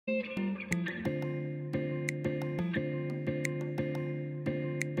Hey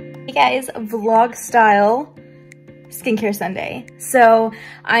guys, vlog style skincare Sunday. So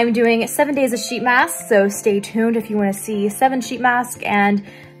I'm doing 7 days of sheet masks, so stay tuned if you want to see 7 sheet masks and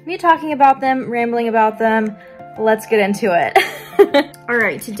me talking about them, rambling about them. Let's get into it. All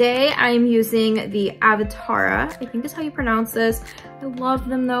right, today I'm using the Avatara, I think is how you pronounce this. I love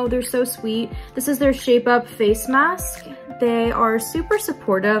them though, they're so sweet. This is their Shape Up face mask. They are super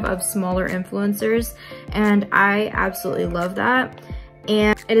supportive of smaller influencers and I absolutely love that.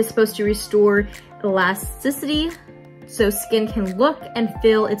 And it is supposed to restore elasticity so skin can look and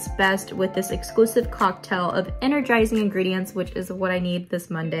feel its best with this exclusive cocktail of energizing ingredients, which is what I need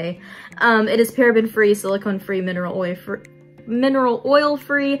this Monday. It is paraben-free, silicone-free, mineral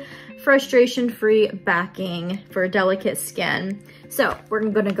oil-free, frustration-free backing for delicate skin. So we're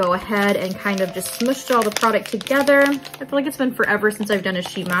gonna go ahead and kind of just smush all the product together. I feel like it's been forever since I've done a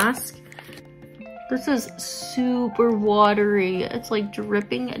sheet mask. This is super watery. It's like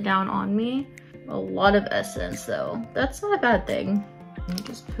dripping down on me. A lot of essence though. That's not a bad thing. Let me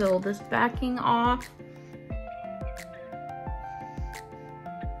just peel this backing off.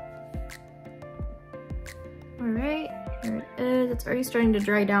 All right, here it is. It's already starting to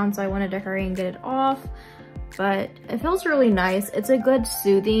dry down, so I wanted to hurry and get it off. But it feels really nice. It's a good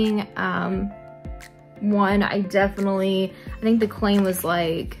soothing one. I think the claim was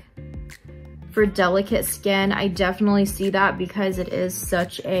like, for delicate skin, I definitely see that because it is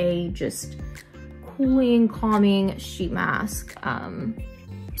such a just cooling, calming sheet mask.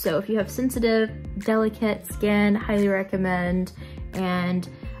 So if you have sensitive, delicate skin, highly recommend. And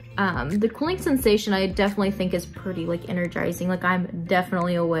the cooling sensation I definitely think is pretty like energizing. Like I'm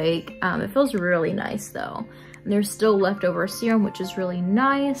definitely awake. It feels really nice though. And there's still leftover serum, which is really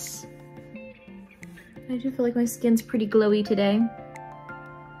nice. I do feel like my skin's pretty glowy today.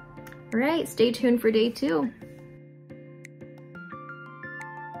 All right, stay tuned for day 2.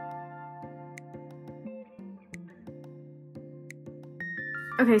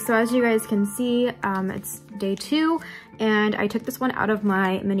 Okay, so as you guys can see, it's day 2, and I took this one out of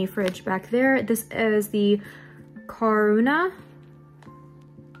my mini fridge back there. This is the Karuna,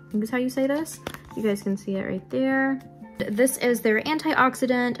 I think is how you say this. You guys can see it right there. This is their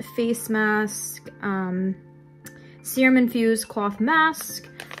antioxidant face mask, serum infused cloth mask.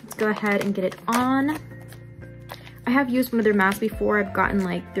 Let's go ahead and get it on. I have used one of their masks before. I've gotten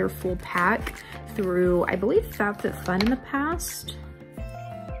like their full pack through, I believe, FabFitFun in the past.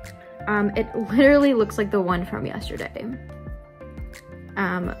 It literally looks like the one from yesterday.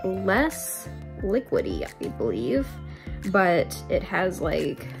 Less liquidy, I believe, but it has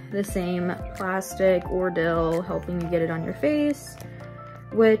like the same plastic ordeal helping you get it on your face,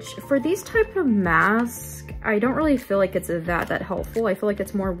 which for these type of masks, I don't really feel like it's that helpful. I feel like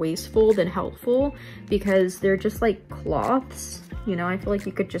it's more wasteful than helpful because they're just like cloths, you know. I feel like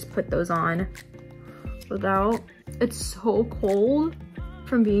you could just put those on without. It's so cold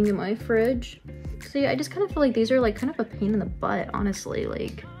from being in my fridge. See, I just kind of feel like these are like kind of a pain in the butt, honestly,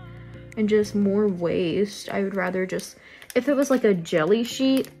 like, and just more waste. I would rather just, if it was like a jelly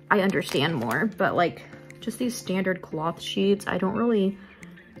sheet, I understand more, but like just these standard cloth sheets, I don't really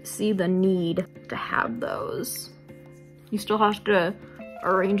see the need to have those. You still have to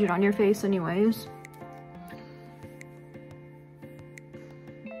arrange it on your face anyways.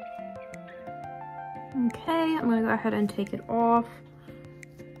 Okay, I'm gonna go ahead and take it off.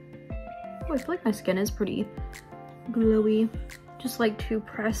 Oh, I feel like my skin is pretty glowy. Just like to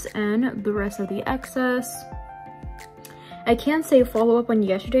press in the rest of the excess. I can say follow up on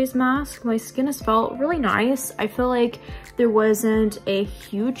yesterday's mask. My skin has felt really nice. I feel like there wasn't a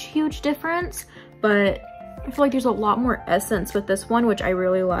huge difference, but I feel like there's a lot more essence with this one, which I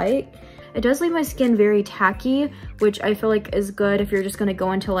really like. It does leave my skin very tacky, which I feel like is good if you're just gonna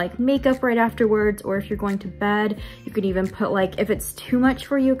go into like makeup right afterwards, or if you're going to bed. You could even put like, if it's too much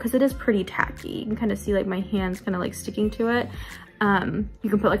for you, because it is pretty tacky. You can kind of see like my hands kind of like sticking to it. You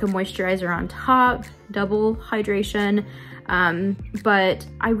can put like a moisturizer on top, double hydration. But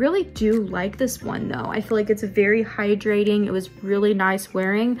I really do like this one though. I feel like it's very hydrating. It was really nice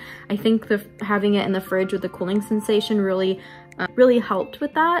wearing. I think having it in the fridge with the cooling sensation really helped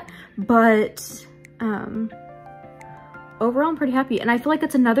with that. But overall I'm pretty happy. And I feel like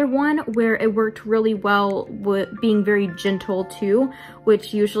it's another one where it worked really well with being very gentle too,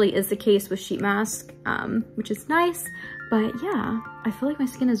 which usually is the case with sheet mask, which is nice. But yeah, I feel like my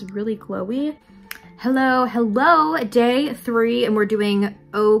skin is really glowy. Hello, day 3, and we're doing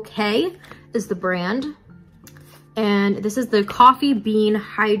Okay is the brand. And this is the Coffee Bean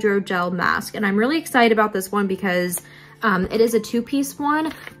Hydrogel Mask. And I'm really excited about this one because It is a 2-piece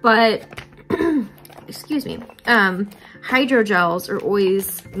one, but excuse me, hydrogels are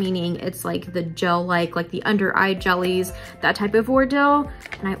always meaning it's like the gel like the under eye jellies, that type of ordeal,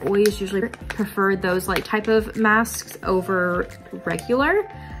 and I always usually prefer those like type of masks over regular.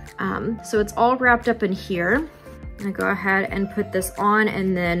 So it's all wrapped up in here. I'm gonna go ahead and put this on,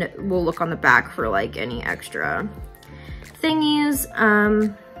 and then we'll look on the back for like any extra thingies.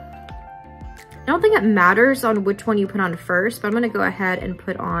 I don't think it matters on which one you put on first, but I'm gonna go ahead and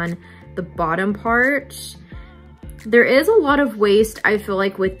put on the bottom part. There is a lot of waste, I feel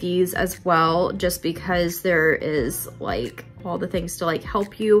like, with these as well, just because there is like all the things to like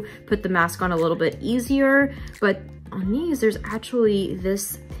help you put the mask on a little bit easier. But on these, there's actually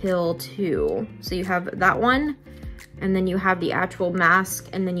this pill too. So you have that one, and then you have the actual mask,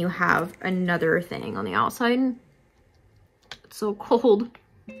 and then you have another thing on the outside. It's so cold.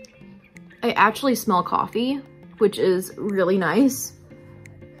 I actually smell coffee, which is really nice.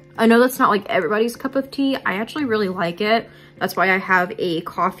 I know that's not like everybody's cup of tea. I actually really like it. That's why I have a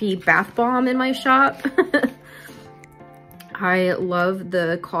coffee bath bomb in my shop. I love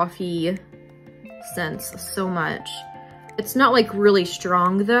the coffee scents so much. It's not like really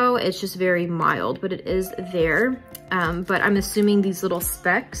strong though. It's just very mild, but it is there. But I'm assuming these little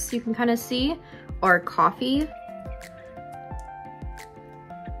specks you can kind of see are coffee.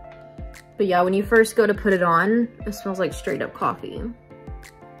 But yeah, when you first go to put it on, it smells like straight up coffee.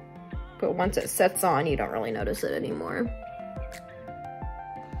 But once it sets on, you don't really notice it anymore.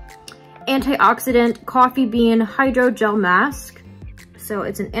 Antioxidant coffee bean hydrogel mask. So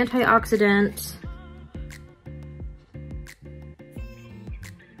it's an antioxidant.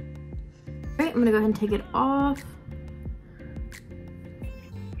 All right, I'm gonna go ahead and take it off.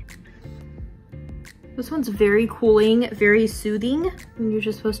 This one's very cooling, very soothing. And you're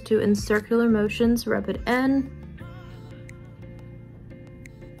just supposed to, in circular motions, rub it in.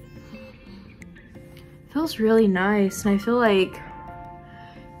 Feels really nice, and I feel like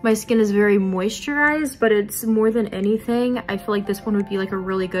my skin is very moisturized, but it's more than anything, I feel like this one would be like a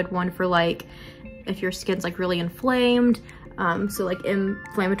really good one for like if your skin's like really inflamed, so like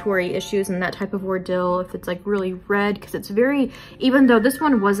inflammatory issues and that type of ordeal, if it's like really red, because it's very, even though this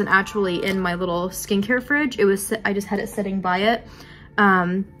one wasn't actually in my little skincare fridge, it was, I just had it sitting by it.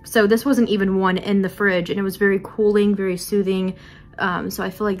 So this wasn't even one in the fridge, and it was very cooling, very soothing. So I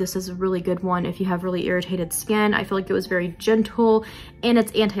feel like this is a really good one if you have really irritated skin. I feel like it was very gentle, and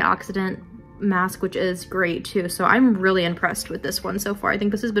it's antioxidant mask, which is great too. So I'm really impressed with this one so far. I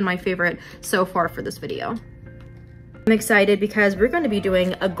think this has been my favorite so far for this video. I'm excited because we're going to be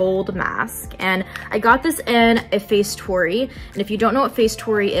doing a gold mask, and I got this in a Face Tory. And if you don't know what Face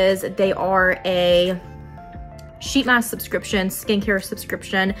Tory is, they are a sheet mask subscription, skincare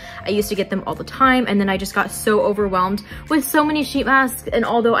subscription. I used to get them all the time, and then I just got so overwhelmed with so many sheet masks, and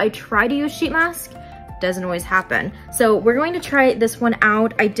although I try to use sheet mask, doesn't always happen. So we're going to try this one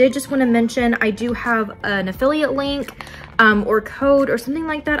out. I did just want to mention I do have an affiliate link or code or something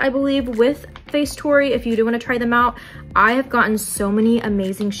like that, I believe, with Face Tory if you do want to try them out. I have gotten so many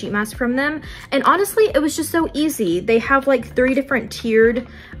amazing sheet masks from them, and honestly it was just so easy. They have like 3 different tiered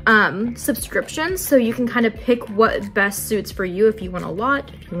subscriptions, so you can kind of pick what best suits for you, if you want a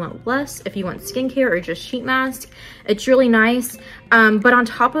lot, if you want less, if you want skincare or just sheet mask. It's really nice. But on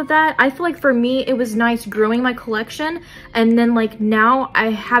top of that, I feel like for me it was nice growing my collection, and then like now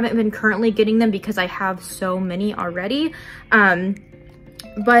I haven't been currently getting them because I have so many already.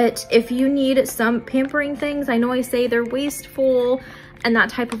 But if you need some pampering things, I know I say they're wasteful and that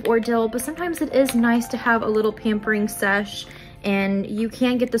type of ordeal, but sometimes it is nice to have a little pampering sesh, and you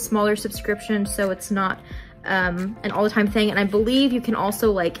can get the smaller subscription, so it's not an all the time thing. And I believe you can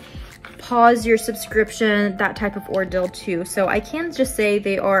also like pause your subscription, that type of ordeal too. So I can just say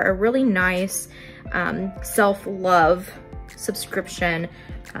they are a really nice self-love subscription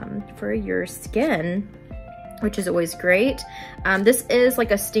for your skin, which is always great. This is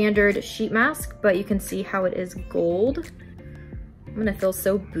like a standard sheet mask, but you can see how it is gold. I'm gonna feel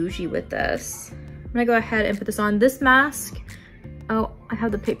so bougie with this. I'm gonna go ahead and put this on. This mask, oh, I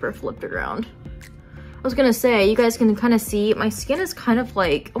have the paper flipped around. I was gonna say, you guys can kind of see my skin is kind of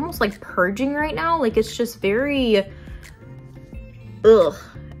like, almost like purging right now. Like it's just very, ugh.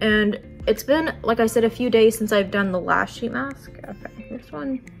 And it's been, like I said, a few days since I've done the last sheet mask. Okay, this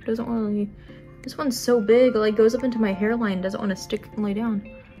one doesn't really, this one's so big, it like goes up into my hairline, doesn't want to stick and lay down.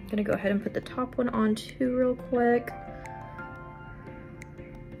 I'm gonna go ahead and put the top one on too real quick.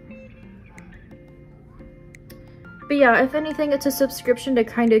 But yeah, if anything, it's a subscription to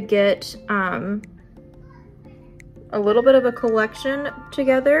kind of get a little bit of a collection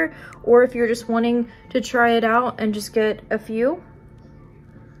together, or if you're just wanting to try it out and just get a few,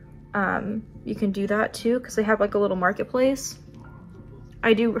 you can do that too, because they have like a little marketplace.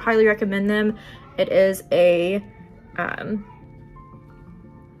 I do highly recommend them. It is a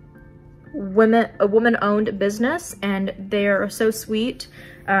woman-owned business, and they're so sweet.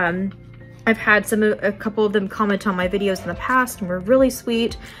 I've had a couple of them comment on my videos in the past and were really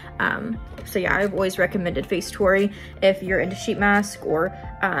sweet. So yeah, I've always recommended Facetory if you're into sheet mask or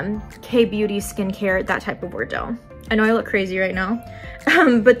K-beauty skincare, that type of ordeal. I know I look crazy right now,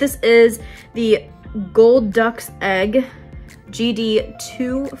 but this is the Gold Duck's Egg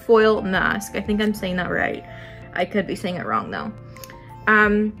GD2 Foil Mask. I think I'm saying that right. I could be saying it wrong though.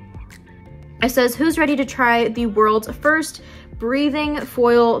 It says, who's ready to try the world's first breathing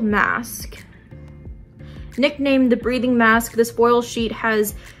foil mask? Nicknamed the breathing mask, this foil sheet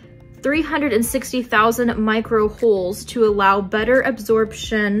has 360,000 micro holes to allow better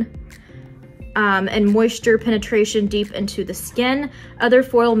absorption and moisture penetration deep into the skin. Other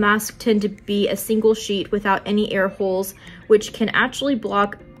foil masks tend to be a single sheet without any air holes, which can actually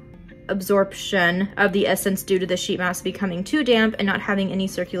block absorption of the essence due to the sheet mask becoming too damp and not having any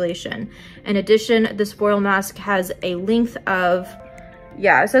circulation. In addition, this foil mask has a length of,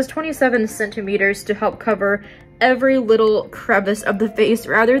 yeah, it says 27 centimeters to help cover every little crevice of the face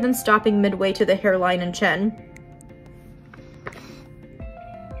rather than stopping midway to the hairline and chin.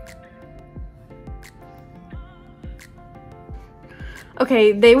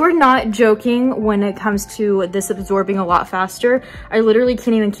 Okay, they were not joking when it comes to this absorbing a lot faster. I literally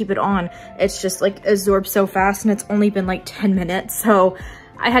can't even keep it on. It's just like absorbed so fast, and it's only been like 10 minutes. So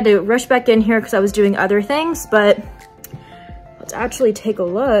I had to rush back in here because I was doing other things, but let's actually take a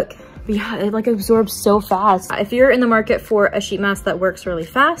look. But yeah, it like absorbs so fast. If you're in the market for a sheet mask that works really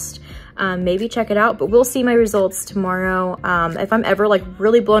fast, maybe check it out, but we'll see my results tomorrow. If I'm ever like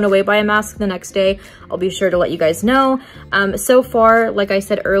really blown away by a mask the next day, I'll be sure to let you guys know. So far, like I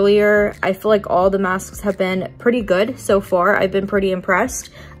said earlier, I feel like all the masks have been pretty good so far. I've been pretty impressed,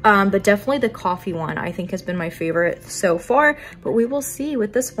 but definitely the coffee one I think has been my favorite so far, but we will see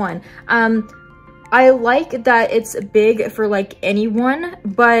with this one. I like that it's big for like anyone,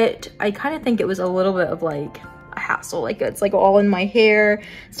 but I kind of think it was a little bit of like a hassle. Like it's like all in my hair,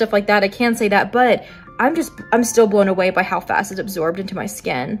 stuff like that. I can say that, but I'm still blown away by how fast it's absorbed into my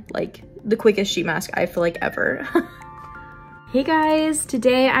skin. Like the quickest sheet mask I feel like ever. Hey guys,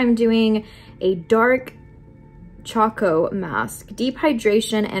 today I'm doing a dark choco mask, deep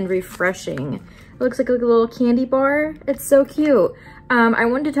hydration and refreshing. It looks like a little candy bar. It's so cute. I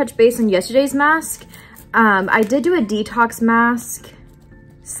wanted to touch base on yesterday's mask. I did do a detox mask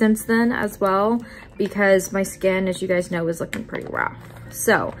since then as well, because my skin, as you guys know, is looking pretty rough.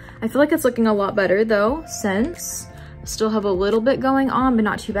 So I feel like it's looking a lot better though, since I still have a little bit going on, but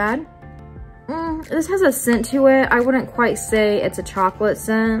not too bad. This has a scent to it. I wouldn't quite say it's a chocolate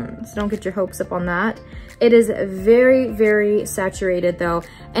scent, so don't get your hopes up on that. It is very, very saturated though,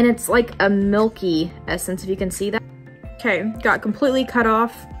 and it's like a milky essence, if you can see that. Okay, got completely cut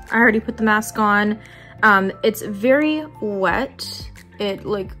off. I already put the mask on. It's very wet. It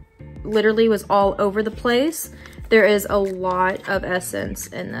like literally was all over the place. There is a lot of essence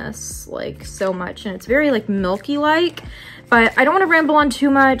in this, like so much, and it's very like milky like, but I don't want to ramble on too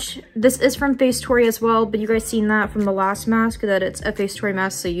much. This is from Facetory as well, but you guys seen that from the last mask, that it's a Facetory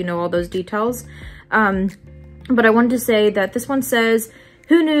mask, so you know all those details. But I wanted to say that this one says,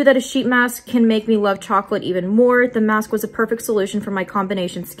 who knew that a sheet mask can make me love chocolate even more? The mask was a perfect solution for my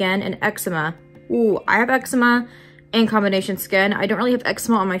combination skin and eczema. Ooh, I have eczema and combination skin. I don't really have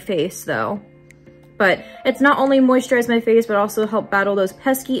eczema on my face though. But it's not only moisturized my face, but also help battle those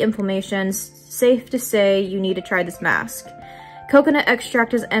pesky inflammations. Safe to say you need to try this mask. Coconut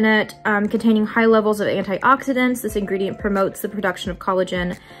extract is in it, containing high levels of antioxidants. This ingredient promotes the production of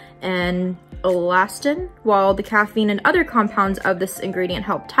collagen and elastin, while the caffeine and other compounds of this ingredient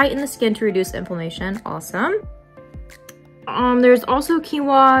help tighten the skin to reduce inflammation. Awesome. There's also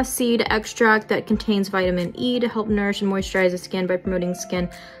quinoa seed extract that contains vitamin E to help nourish and moisturize the skin by promoting skin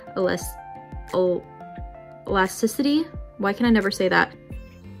elasticity. Why can I never say that?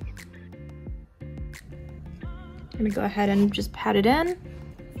 I'm gonna go ahead and just pat it in.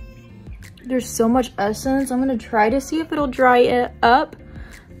 There's so much essence. I'm gonna try to see if it'll dry it up,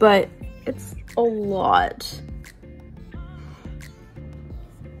 but it's a lot.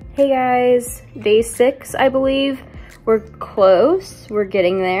 Hey guys, day 6, I believe. We're close, we're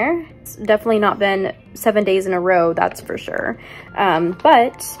getting there. It's definitely not been 7 days in a row, that's for sure.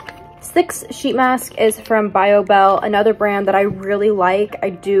 But 6 sheet mask is from BioBell, another brand that I really like. I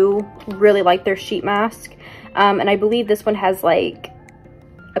do really like their sheet mask. And I believe this one has like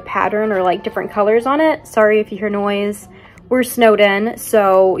a pattern or like different colors on it. Sorry if you hear noise. We're snowed in,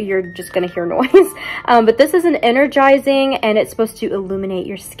 so you're just gonna hear noise. But this is an energizing, and it's supposed to illuminate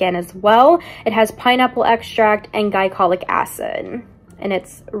your skin as well. It has pineapple extract and glycolic acid, and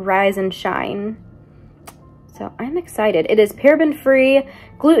it's Rise and Shine. So I'm excited. It is paraben-free,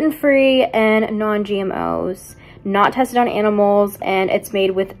 gluten-free, and non-GMOs. Not tested on animals, and it's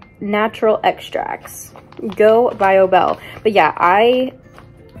made with natural extracts. Go BioBell. But yeah, I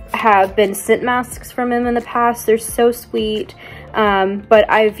have been sent masks from them in the past. They're so sweet, but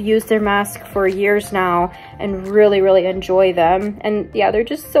I've used their mask for years now and really enjoy them. And yeah, they're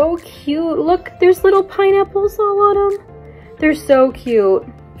just so cute. Look, there's little pineapples all on them. They're so cute.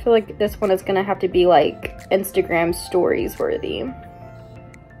 I feel like this one is gonna have to be like Instagram stories worthy.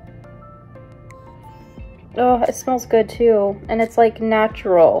 Oh, it smells good too, and it's like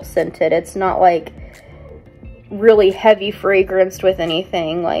natural scented. It's not like really heavy fragranced with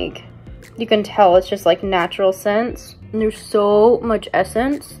anything. Like, you can tell it's just like natural scents, and there's so much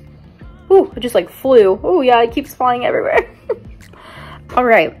essence. Ooh, it just like flew. Oh yeah, it keeps flying everywhere. All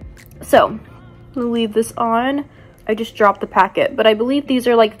right, so I'm gonna leave this on. I just dropped the packet, but I believe these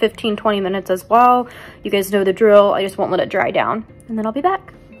are like 15-20 minutes as well. You guys know the drill. I just won't let it dry down, and then I'll be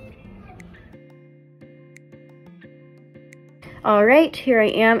back. All right, here I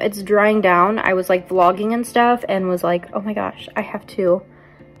am. It's drying down. I was like vlogging and stuff and was like, oh my gosh, I have to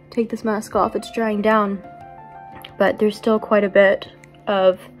take this mask off. It's drying down. But there's still quite a bit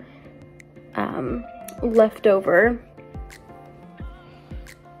of leftover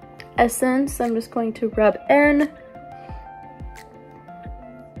essence. I'm just going to rub in.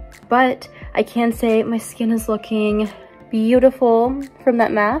 But I can say my skin is looking beautiful from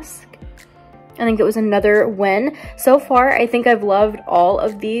that mask. I think it was another win. So far, I think I've loved all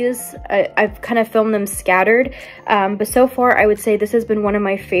of these. I've kind of filmed them scattered, but so far I would say this has been one of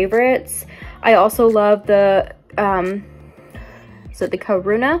my favorites. I also love the, is it the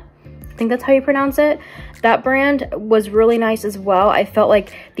Karuna? I think that's how you pronounce it. That brand was really nice as well. I felt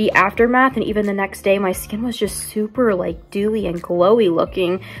like the aftermath and even the next day, my skin was just super like dewy and glowy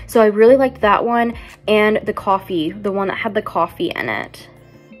looking. So I really liked that one, and the coffee, the one that had the coffee in it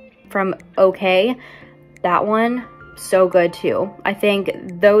from OK. That one, so good too. I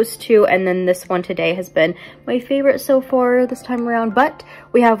think those two and then this one today has been my favorite so far this time around, but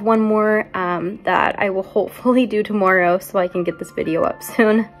we have one more that I will hopefully do tomorrow so I can get this video up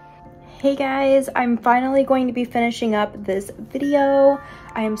soon. Hey guys, I'm finally going to be finishing up this video.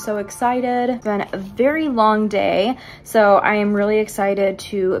 I am so excited. It's been a very long day, so I am really excited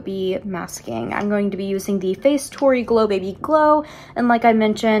to be masking. I'm going to be using the Face Tory Glow Baby Glow, and like I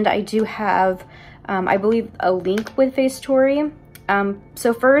mentioned, I do have, I believe, a link with Face Tory.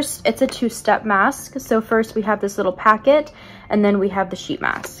 So first, it's a two-step mask. So first we have this little packet, and then we have the sheet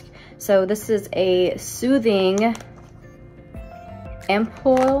mask. So this is a soothing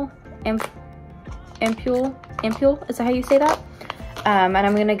ampule, is that how you say that? And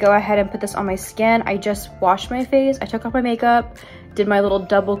I'm gonna go ahead and put this on my skin. I just washed my face, I took off my makeup, did my little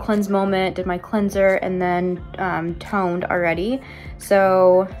double cleanse moment, did my cleanser, and then toned already.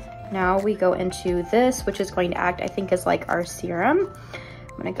 So now we go into this, which is going to act, I think, as like our serum.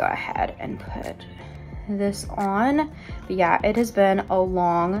 I'm gonna go ahead and put this on. But yeah, it has been a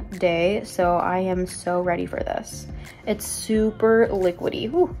long day, so I am so ready for this. It's super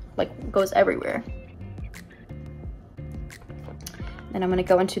liquidy. Ooh, like goes everywhere. And I'm gonna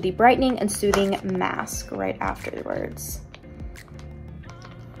go into the brightening and soothing mask right afterwards.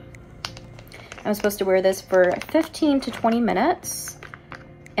 I'm supposed to wear this for 15 to 20 minutes.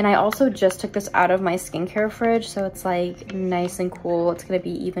 And I also just took this out of my skincare fridge, so it's like nice and cool. It's gonna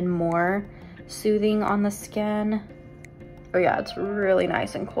be even more soothing on the skin. Oh yeah, it's really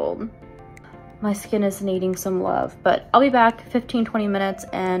nice and cold. My skin is needing some love, but I'll be back 15-20 minutes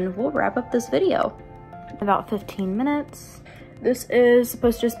and we'll wrap up this video. About 15 minutes. This is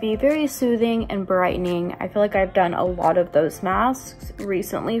supposed to just be very soothing and brightening. I feel like I've done a lot of those masks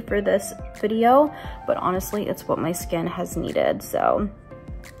recently for this video, but honestly, it's what my skin has needed, so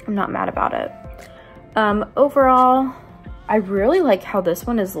I'm not mad about it. Overall, I really like how this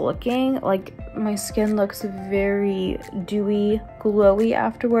one is looking. Like, my skin looks very dewy, glowy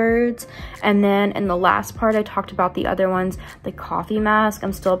afterwards. And then in the last part, I talked about the other ones, the coffee mask.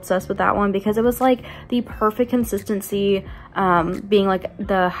 I'm still obsessed with that one because it was like the perfect consistency, being like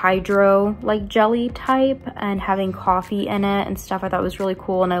the hydro like jelly type and having coffee in it and stuff. I thought was really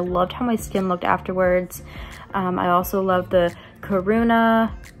cool, and I loved how my skin looked afterwards. I also love the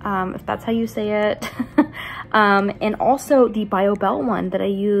Karuna, if that's how you say it. And also the BioBell one that I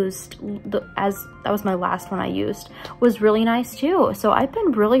used, that was my last one I used, was really nice too. So I've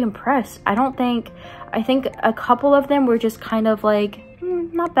been really impressed. I think a couple of them were just kind of like,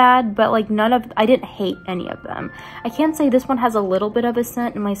 not bad, but like I didn't hate any of them. I can say this one has a little bit of a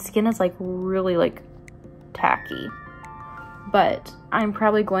scent and my skin is like really like tacky. But I'm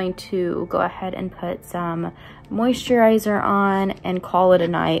probably going to go ahead and put some moisturizer on and call it a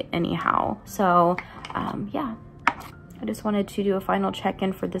night anyhow. So yeah, I just wanted to do a final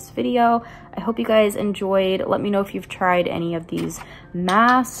check-in for this video. I hope you guys enjoyed. Let me know if you've tried any of these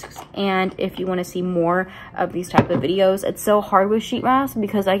masks and if you want to see more of these type of videos. It's so hard with sheet masks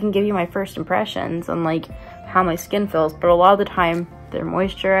because I can give you my first impressions and like how my skin feels, but a lot of the time they're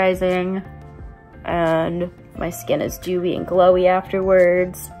moisturizing and my skin is dewy and glowy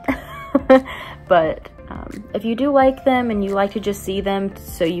afterwards. But if you do like them and you like to just see them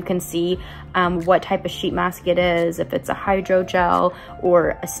so you can see what type of sheet mask it is, if it's a hydrogel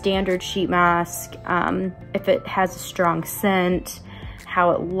or a standard sheet mask, if it has a strong scent,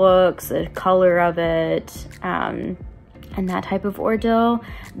 how it looks, the color of it, and that type of ordeal,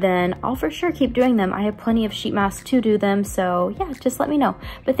 then I'll for sure keep doing them. I have plenty of sheet masks to do them, so yeah, just let me know.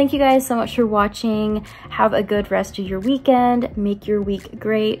 But thank you guys so much for watching. Have a good rest of your weekend. Make your week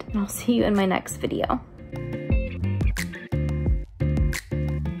great, and I'll see you in my next video.